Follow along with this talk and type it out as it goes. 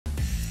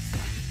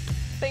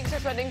Thanks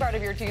for spending part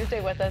of your Tuesday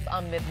with us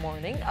on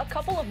Mid-Morning. A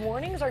couple of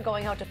warnings are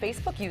going out to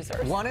Facebook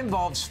users. One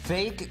involves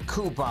fake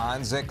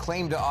coupons that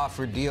claim to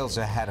offer deals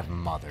ahead of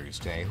Mother's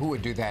Day. Who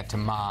would do that to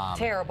Mom?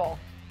 Terrible.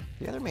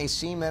 The other may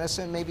seem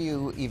innocent. Maybe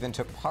you even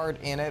took part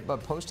in it,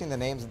 but posting the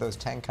names of those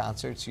 10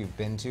 concerts you've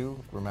been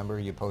to, remember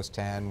you post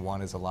 10,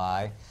 one is a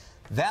lie.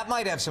 That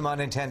might have some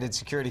unintended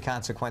security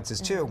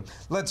consequences, too.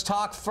 Let's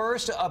talk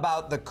first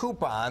about the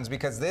coupons,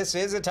 because this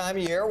is a time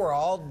of year we're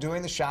all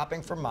doing the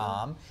shopping for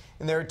Mom.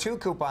 And there are two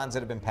coupons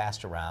that have been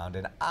passed around.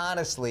 And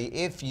honestly,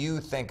 if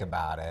you think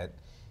about it,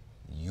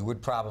 you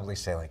would probably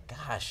say, like,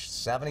 gosh,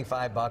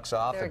 75 bucks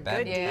off at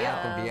Bed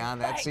Bath and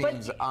Beyond. That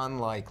seems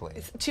unlikely.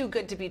 It's too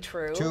good to be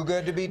true. Too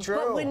good to be true.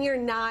 But when you're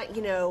not,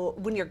 you know,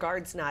 when your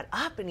guard's not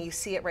up and you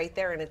see it right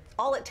there, and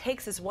all it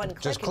takes is one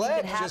click. Just click, and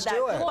you can have just that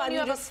do it. Well, and you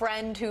have a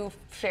friend who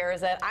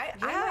shares it. I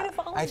might have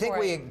fallen I think for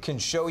we it. can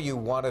show you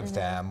one of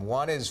them.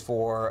 One is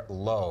for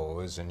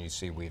Lowe's, and you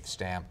see we've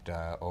stamped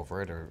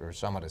over it, or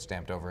someone has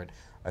stamped over it,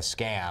 a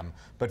scam.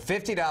 But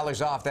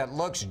 $50 off, that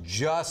looks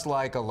just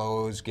like a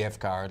Lowe's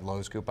gift card.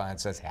 Lowe's coupon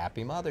says,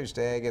 Happy Mother's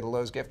Day, get a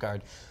Lowe's gift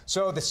card.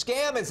 So the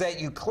scam is that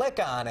you click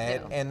on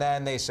it, and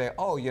then they say,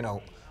 oh, you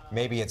know,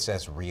 maybe it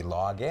says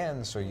re-log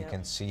in so you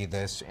can see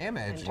this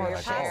image. Or your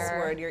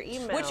password, your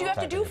email. Which you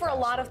have to do for a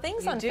lot of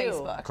things on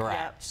Facebook.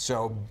 Correct. Yep.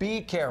 So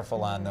be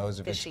careful on those.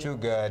 If it's too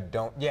good,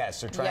 don't.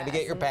 Yes, they're trying to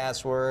get your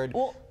password.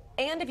 Well,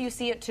 and if you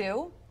see it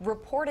too,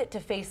 report it to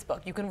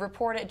Facebook. You can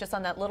report it just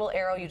on that little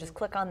arrow. You just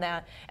click on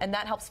that, and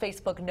that helps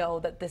Facebook know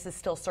that this is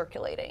still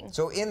circulating.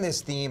 So in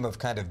this theme of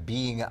kind of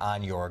being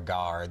on your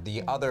guard,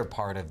 the other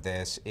part of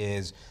this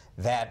is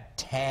that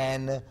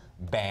 10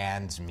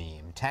 bands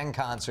meme. 10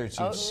 concerts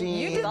you've seen.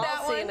 You did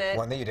that one.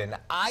 One that you didn't.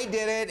 I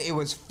did it. It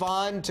was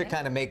fun to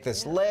kind of make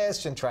this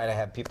list and try to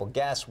have people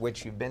guess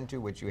which you've been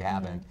to, which you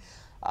haven't.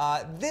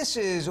 This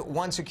is,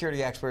 one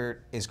security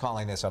expert is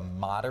calling this a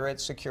moderate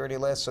security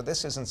list, so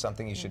this isn't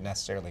something you should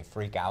necessarily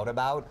freak out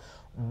about,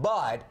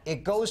 but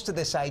it goes to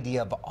this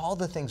idea of all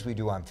the things we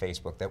do on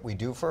Facebook that we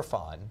do for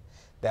fun,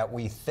 that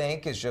we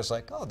think is just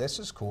like, oh, this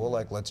is cool,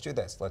 like, let's do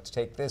this. Let's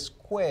take this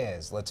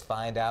quiz. Let's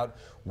find out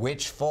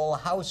which Full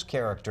House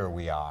character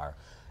we are.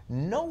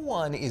 No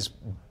one is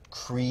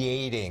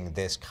creating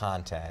this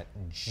content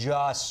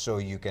just so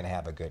you can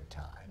have a good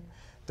time.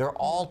 They're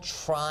all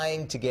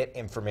trying to get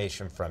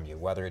information from you,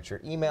 whether it's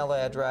your email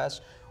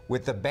address.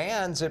 With the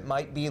bands, it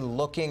might be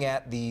looking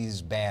at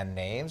these band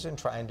names and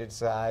trying to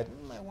decide,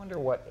 I wonder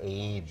what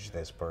age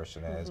this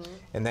person is,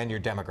 and then your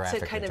demographic.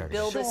 To kind of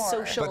build a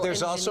social But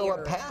there's also a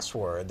engineer.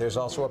 password. There's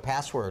also a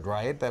password,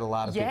 right? That a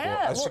lot of people,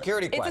 a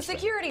security question. It's a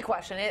security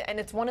question, and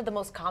it's one of the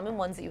most common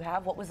ones that you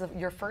have. What was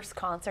your first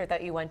concert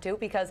that you went to?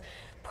 Because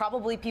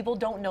probably people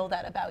don't know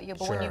that about you,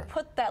 but when you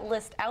put that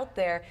list out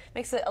there, it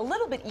makes it a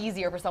little bit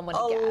easier for someone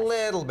to guess. A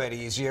little bit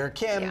easier.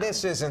 Kim,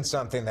 this isn't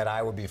something that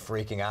I would be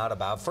freaking out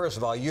about. First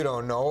of all, you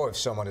don't know if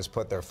someone has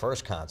put their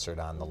first concert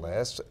on the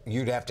list.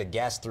 You'd have to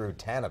guess through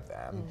 10 of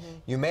them.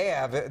 You may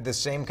have the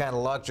same kind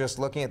of luck just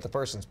looking at the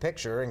person's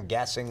picture and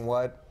guessing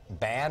what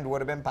band would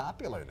have been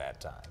popular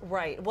that time.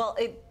 Right. Well,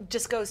 it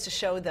just goes to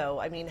show, though,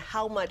 I mean,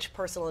 how much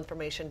personal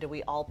information do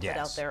we all put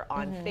out there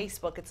on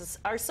Facebook? It's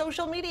our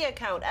social media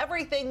account.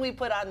 Everything we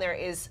put on there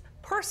is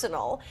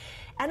personal,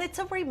 and it's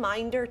a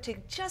reminder to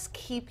just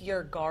keep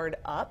your guard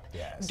up.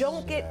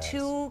 Don't get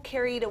too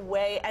carried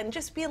away, and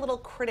just be a little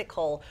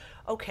critical.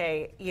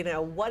 Okay, you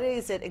know, what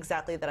is it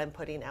exactly that I'm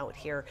putting out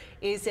here?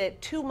 Is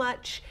it too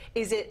much?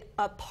 Is it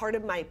a part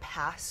of my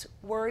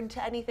password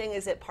to anything?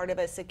 Is it part of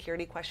a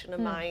security question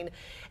of mine?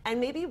 And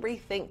maybe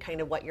rethink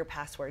kind of what your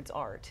passwords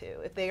are too.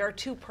 If they are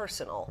too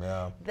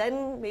personal,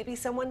 then maybe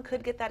someone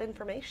could get that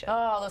information.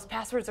 Oh, those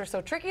passwords are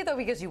so tricky though,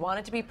 because you want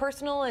it to be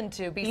personal and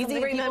to be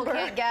something people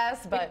can't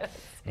guess, but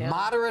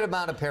Moderate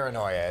amount of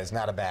paranoia is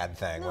not a bad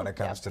thing when it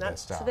comes to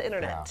this stuff. To the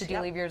internet. Did you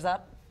leave yours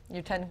up?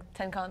 Your 10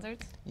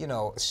 concerts? You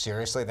know,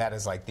 seriously, that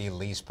is like the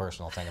least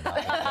personal thing about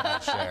me that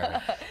I've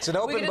shared. It's an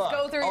open book. We can just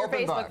go through your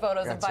Facebook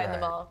photos and find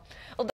them all.